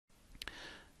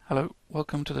Hello,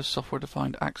 welcome to the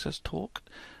Software-Defined Access talk.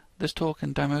 This talk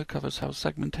and demo covers how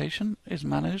segmentation is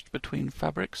managed between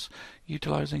fabrics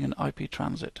utilizing an IP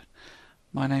transit.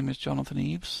 My name is Jonathan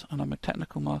Eves and I'm a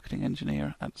technical marketing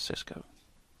engineer at Cisco.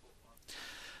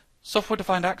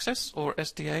 Software-Defined Access, or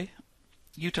SDA,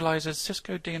 utilizes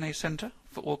Cisco DNA Center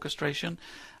for orchestration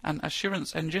and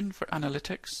Assurance Engine for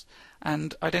analytics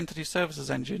and Identity Services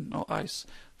Engine, or ICE,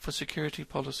 for security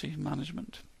policy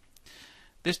management.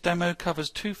 This demo covers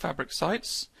two fabric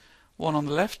sites. One on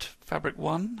the left, Fabric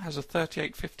 1, has a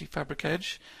 3850 fabric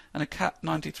edge and a CAT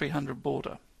 9300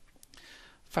 border.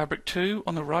 Fabric 2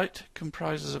 on the right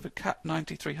comprises of a CAT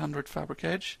 9300 fabric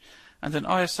edge and an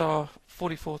ISR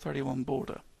 4431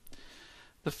 border.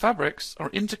 The fabrics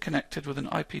are interconnected with an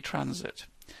IP transit.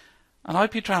 An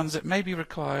IP transit may be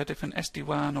required if an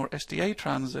SD-WAN or SDA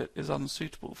transit is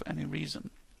unsuitable for any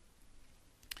reason.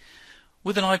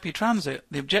 With an IP transit,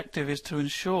 the objective is to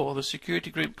ensure the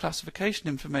security group classification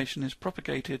information is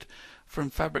propagated from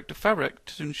fabric to fabric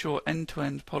to ensure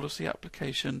end-to-end policy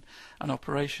application and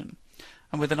operation.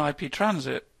 And with an IP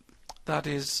transit, that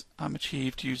is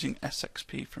achieved using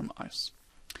SXP from ICE.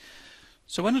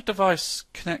 So when a device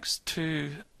connects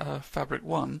to Fabric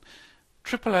 1,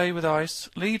 AAA with ICE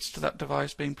leads to that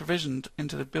device being provisioned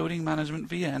into the building management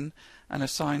VN and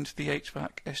assigned to the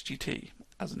HVAC SGT,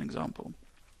 as an example.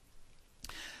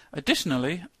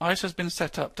 Additionally, ICE has been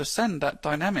set up to send that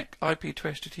dynamic IP to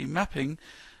SGT mapping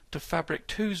to Fabric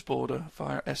 2's border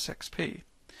via SXP.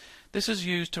 This is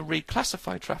used to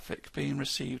reclassify traffic being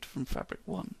received from Fabric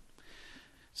 1.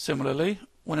 Similarly,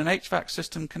 when an HVAC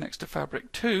system connects to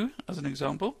Fabric 2, as an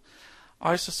example,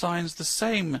 ICE assigns the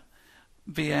same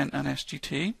VN and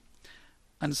SGT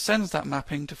and sends that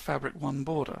mapping to Fabric 1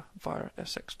 border via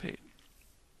SXP.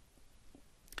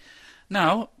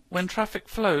 Now, when traffic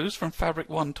flows from Fabric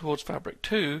 1 towards Fabric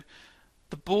 2,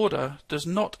 the border does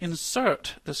not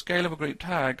insert the Scalable Group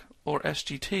tag, or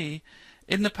SGT,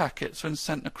 in the packets when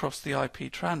sent across the IP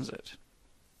transit.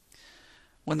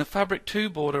 When the Fabric 2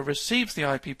 border receives the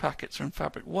IP packets from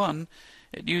Fabric 1,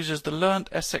 it uses the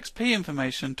learnt SXP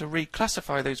information to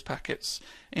reclassify those packets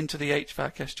into the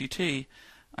HVAC SGT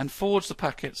and forwards the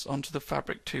packets onto the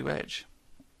Fabric 2 edge.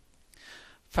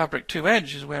 Fabric 2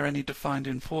 edge is where any defined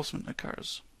enforcement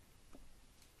occurs.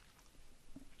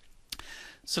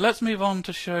 So let's move on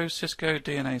to show Cisco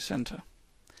DNA Center.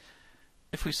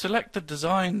 If we select the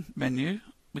Design menu,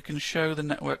 we can show the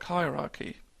network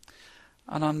hierarchy.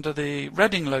 And under the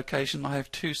Reading location, I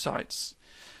have two sites.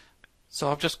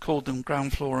 So I've just called them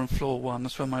ground floor and floor 1.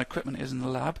 That's where my equipment is in the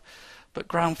lab. But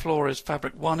ground floor is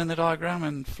Fabric 1 in the diagram,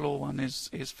 and floor 1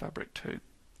 is Fabric 2.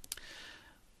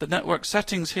 The network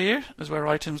settings here is where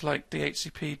items like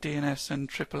DHCP, DNS, and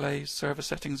AAA server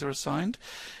settings are assigned.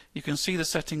 You can see the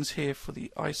settings here for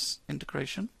the ICE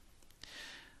integration.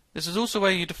 This is also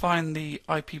where you define the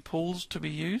IP pools to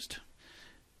be used.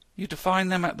 You define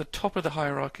them at the top of the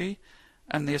hierarchy,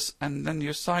 and then you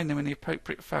assign them in the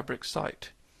appropriate fabric site.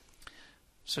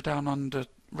 So down under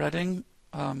Reading,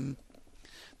 the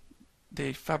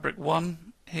Fabric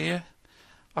 1 here,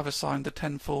 I've assigned the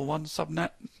 10.4.1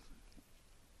 subnet.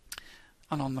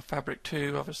 And on the Fabric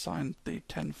 2, I've assigned the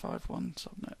 10.5.1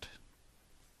 subnet.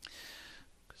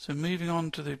 So moving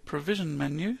on to the provision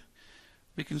menu,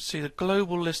 we can see the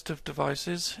global list of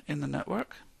devices in the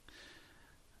network.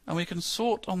 And we can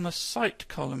sort on the site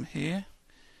column here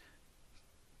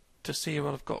to see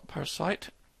what I've got per site.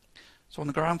 So on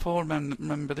the ground floor,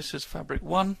 remember this is Fabric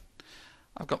 1.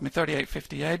 I've got my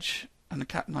 3850 edge and the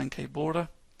CAT 9K border.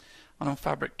 And on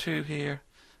Fabric 2 here,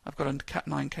 I've got a CAT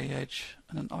 9K edge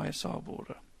and an ISR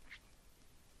border.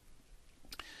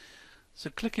 So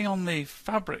clicking on the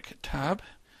Fabric tab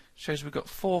shows we've got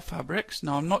 4 fabrics.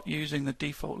 Now I'm not using the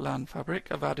default LAN fabric,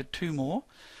 I've added 2 more.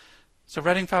 So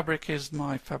Reading fabric is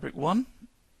my Fabric 1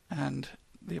 and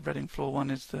the Reading floor 1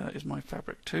 is my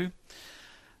Fabric 2.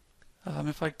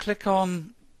 If I click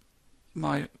on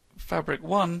my Fabric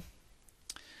 1,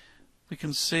 we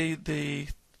can see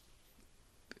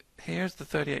here's the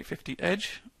 3850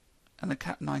 edge and the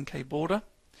CAT 9K border.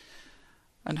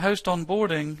 And host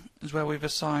onboarding is where we've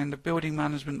assigned a building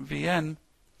management VN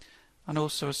and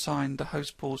also assigned the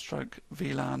host pool stroke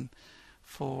VLAN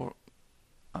for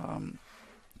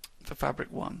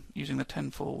Fabric 1 using the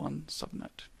 10.4.1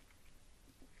 subnet.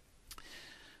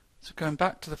 So going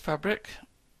back to the fabric,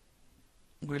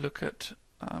 we look at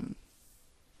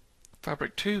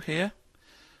Fabric 2 here.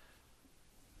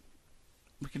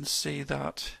 We can see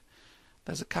that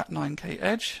there's a CAT 9K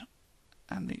edge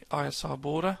and the ISR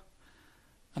border,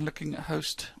 and looking at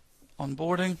host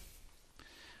onboarding,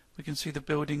 we can see the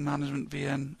building management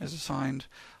VN is assigned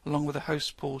along with a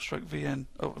host pool stroke VN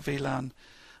or VLAN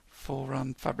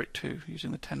for Fabric 2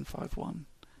 using the 10.5.1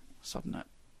 subnet.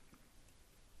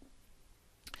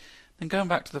 Then going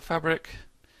back to the fabric,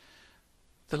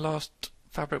 the last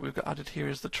fabric we've got added here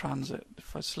is the transit.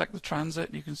 If I select the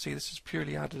transit, you can see this is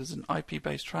purely added as an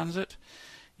IP-based transit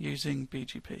using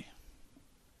BGP.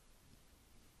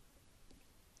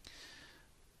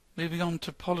 Moving on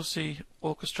to policy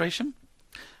orchestration,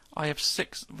 I have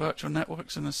 6 virtual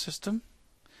networks in the system.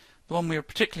 The one we are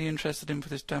particularly interested in for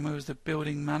this demo is the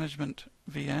building management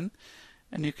VN,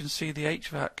 and you can see the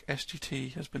HVAC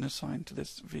SGT has been assigned to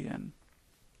this VN.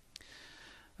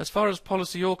 As far as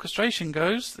policy orchestration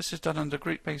goes, this is done under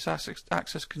group-based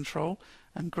access control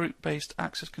and group-based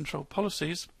access control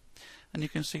policies, and you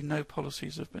can see no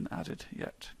policies have been added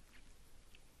yet.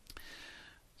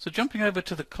 So jumping over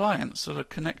to the clients that are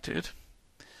connected,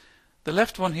 the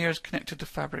left one here is connected to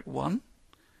Fabric 1.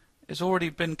 It's already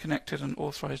been connected and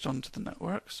authorized onto the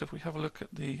network. So if we have a look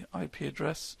at the IP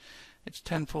address, it's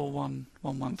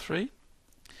 10.4.1.1.1.3.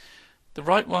 The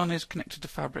right one is connected to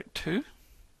Fabric 2,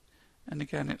 and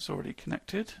again it's already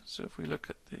connected. So if we look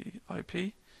at the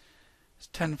IP, it's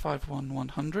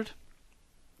 10.5.1.100.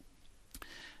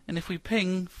 And if we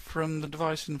ping from the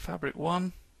device in Fabric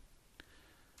 1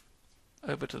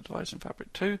 over to the device in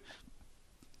Fabric 2,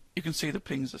 you can see the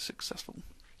pings are successful.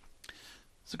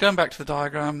 So going back to the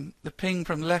diagram, the ping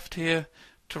from left here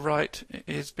to right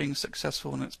is being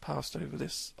successful and it's passed over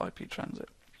this IP transit.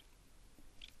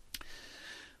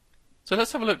 So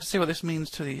let's have a look to see what this means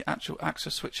to the actual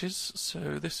access switches.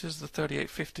 So this is the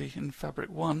 3850 in Fabric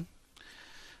 1.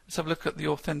 Let's have a look at the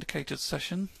authenticated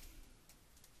session.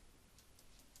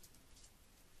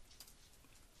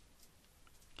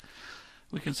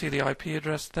 We can see the IP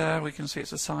address there. We can see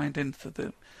it's assigned into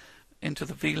the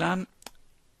VLAN,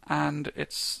 and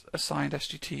it's assigned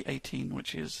SGT 18,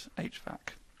 which is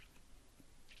HVAC.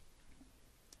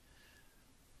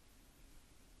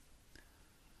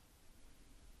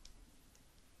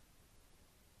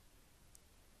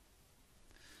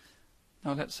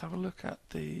 Now let's have a look at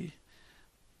the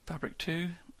Fabric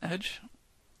 2 edge.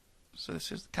 So this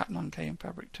is the Cat9K in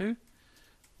Fabric 2.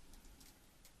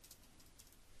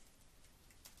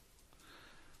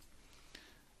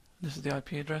 This is the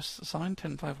IP address assigned,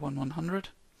 10.5.1.100.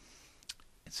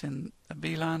 It's in a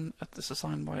VLAN that's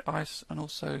assigned by ICE and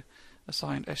also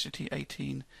assigned SGT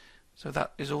 18. So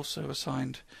that is also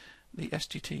assigned the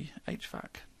SGT HVAC.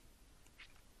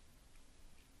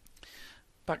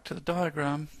 Back to the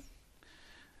diagram.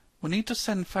 We need to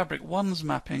send Fabric 1's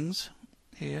mappings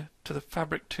here to the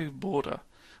Fabric 2 border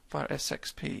via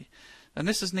SXP. And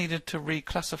this is needed to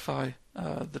reclassify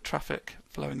the traffic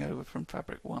flowing over from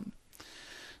Fabric 1.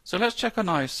 So let's check on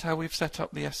ICE how we've set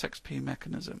up the SXP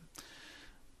mechanism.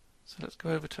 So let's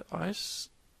go over to ICE.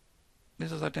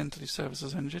 This is Identity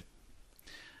Services Engine.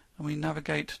 And we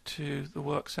navigate to the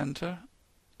Work Center,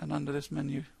 and under this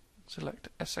menu select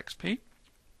SXP.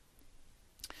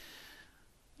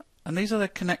 And these are the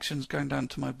connections going down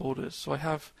to my borders. So I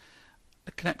have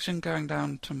a connection going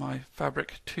down to my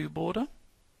Fabric 2 border.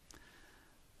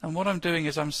 And what I'm doing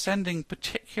is I'm sending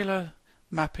particular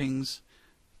mappings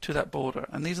to that border,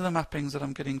 and these are the mappings that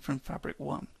I'm getting from Fabric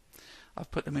 1. I've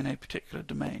put them in a particular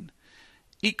domain.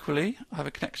 Equally, I have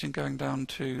a connection going down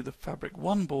to the Fabric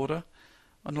 1 border,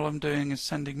 and all I'm doing is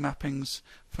sending mappings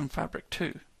from Fabric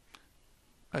 2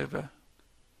 over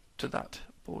to that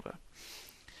border.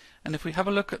 And if we have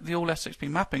a look at the all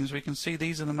SXP mappings, we can see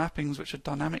these are the mappings which are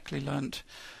dynamically learnt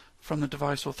from the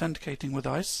device authenticating with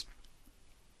ICE.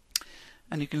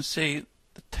 And you can see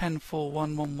the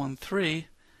 10.4.1.1.1.3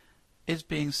 is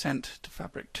being sent to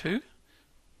Fabric 2.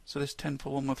 So this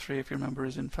 10.4.1.1.3, if you remember,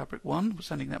 is in Fabric 1. We're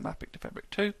sending that mapping to Fabric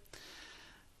 2.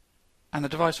 And the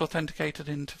device authenticated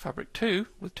into Fabric 2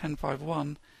 with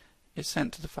 10.5.1 is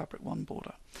sent to the Fabric 1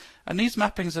 border. And these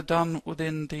mappings are done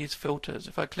within these filters.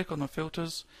 If I click on the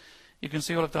filters, you can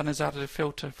see all I've done is added a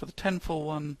filter for the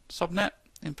 10.4.1 subnet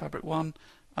in Fabric 1.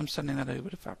 I'm sending that over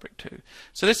to Fabric 2.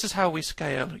 So this is how we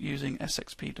scale using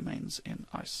SXP domains in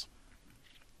ICE.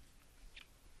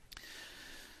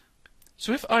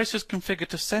 So if ICE is configured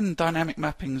to send dynamic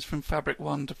mappings from Fabric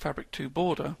 1 to Fabric 2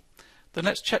 border, then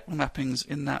let's check the mappings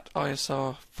in that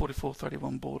ISR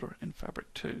 4431 border in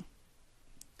Fabric 2.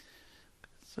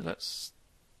 So let's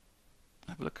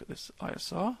have a look at this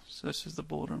ISR. So this is the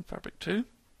border in Fabric 2.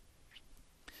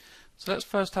 So let's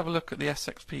first have a look at the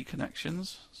SXP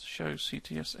connections. Show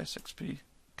CTS SXP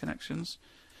connections.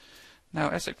 Now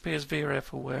SXP is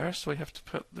VRF aware, so we have to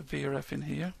put the VRF in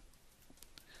here,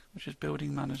 which is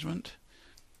building management.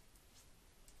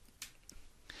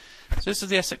 So this is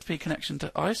the SXP connection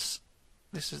to ICE.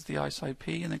 This is the ICE IP,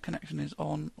 and the connection is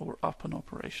on or up and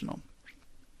operational.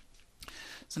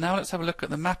 So now let's have a look at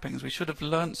the mappings. We should have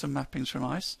learnt some mappings from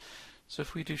ICE. So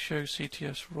if we do show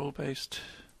CTS role-based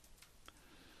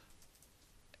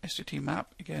SGT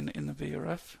map, again in the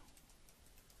VRF,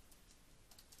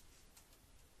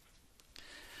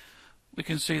 we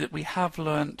can see that we have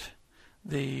learnt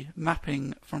the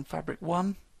mapping from Fabric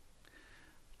 1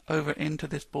 over into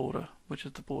this border, which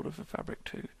is the border for Fabric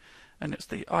 2. And it's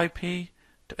the IP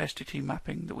to SGT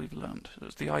mapping that we've learnt. So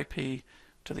it's the IP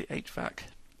to the HVAC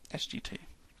SGT.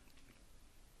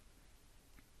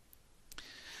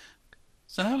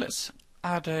 So now let's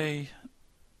add a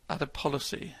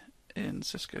policy in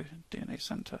Cisco DNA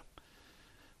Center.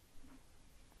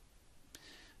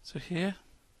 So here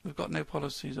we've got no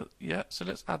policies yet, so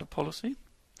let's add a policy.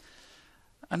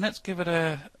 And let's give it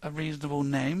a reasonable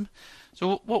name.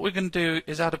 So what we're going to do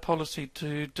is add a policy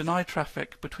to deny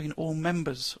traffic between all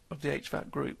members of the HVAC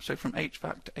group, so from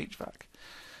HVAC to HVAC.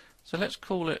 So let's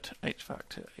call it HVAC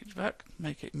to HVAC,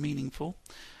 make it meaningful.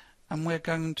 And we're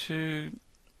going to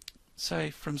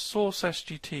say from source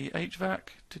SGT HVAC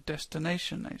to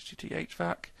destination SGT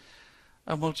HVAC,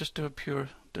 and we'll just do a pure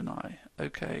deny.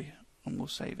 OK, and we'll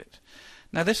save it.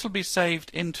 Now this will be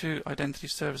saved into Identity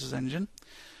Services Engine,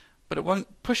 but it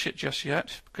won't push it just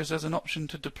yet because there's an option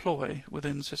to deploy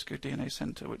within Cisco DNA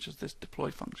Center, which is this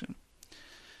deploy function.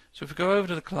 So if we go over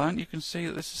to the client, you can see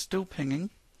that this is still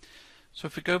pinging. So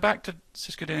if we go back to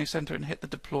Cisco DNA Center and hit the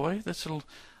deploy, this will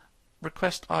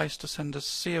request ICE to send a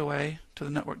COA to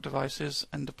the network devices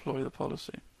and deploy the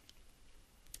policy.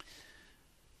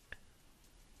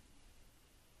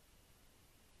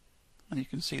 And you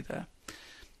can see there.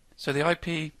 So the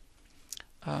IP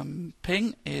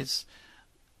ping is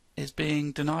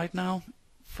being denied now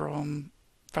from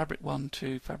Fabric 1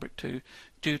 to Fabric 2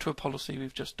 due to a policy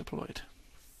we've just deployed.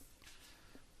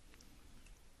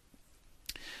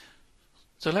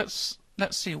 So let's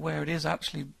see where it is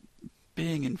actually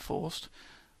being enforced.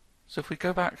 So if we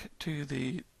go back to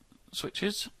the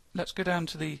switches, let's go down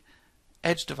to the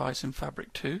edge device in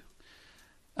Fabric 2,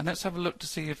 and let's have a look to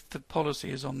see if the policy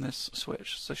is on this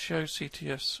switch. So show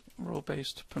CTS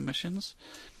role-based permissions,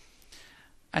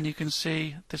 and you can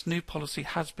see this new policy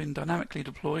has been dynamically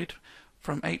deployed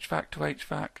from HVAC to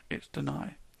HVAC, it's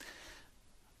deny.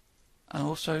 And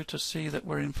also to see that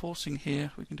we're enforcing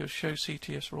here, we can do a show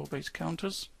CTS role-based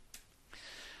counters,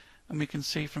 and we can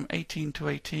see from 18 to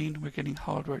 18 we're getting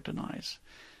hardware denies.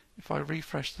 If I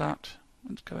refresh that,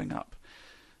 it's going up.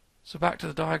 So back to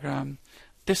the diagram,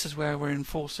 this is where we're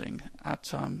enforcing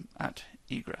at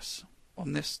egress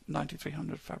on this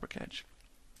 9300 Fabric Edge.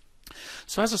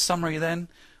 So as a summary then,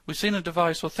 we've seen a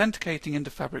device authenticating into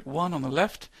Fabric 1 on the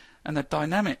left, and the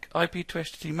dynamic IP to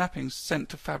SGT mappings sent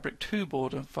to Fabric 2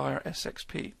 border via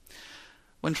SXP.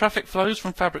 When traffic flows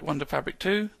from Fabric 1 to Fabric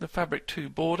 2, the Fabric 2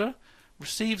 border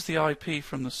receives the IP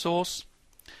from the source,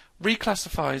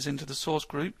 reclassifies into the source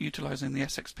group utilizing the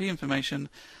SXP information,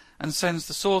 and sends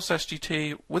the source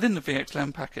SGT within the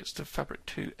VXLAN packets to Fabric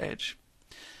 2 Edge.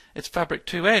 It's Fabric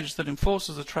 2 Edge that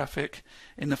enforces the traffic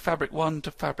in the Fabric 1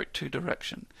 to Fabric 2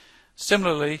 direction.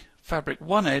 Similarly, Fabric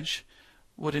 1 Edge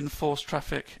would enforce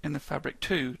traffic in the Fabric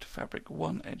 2 to Fabric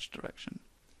 1 Edge direction.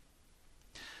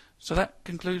 So that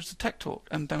concludes the tech talk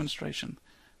and demonstration.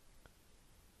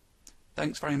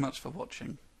 Thanks very much for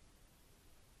watching.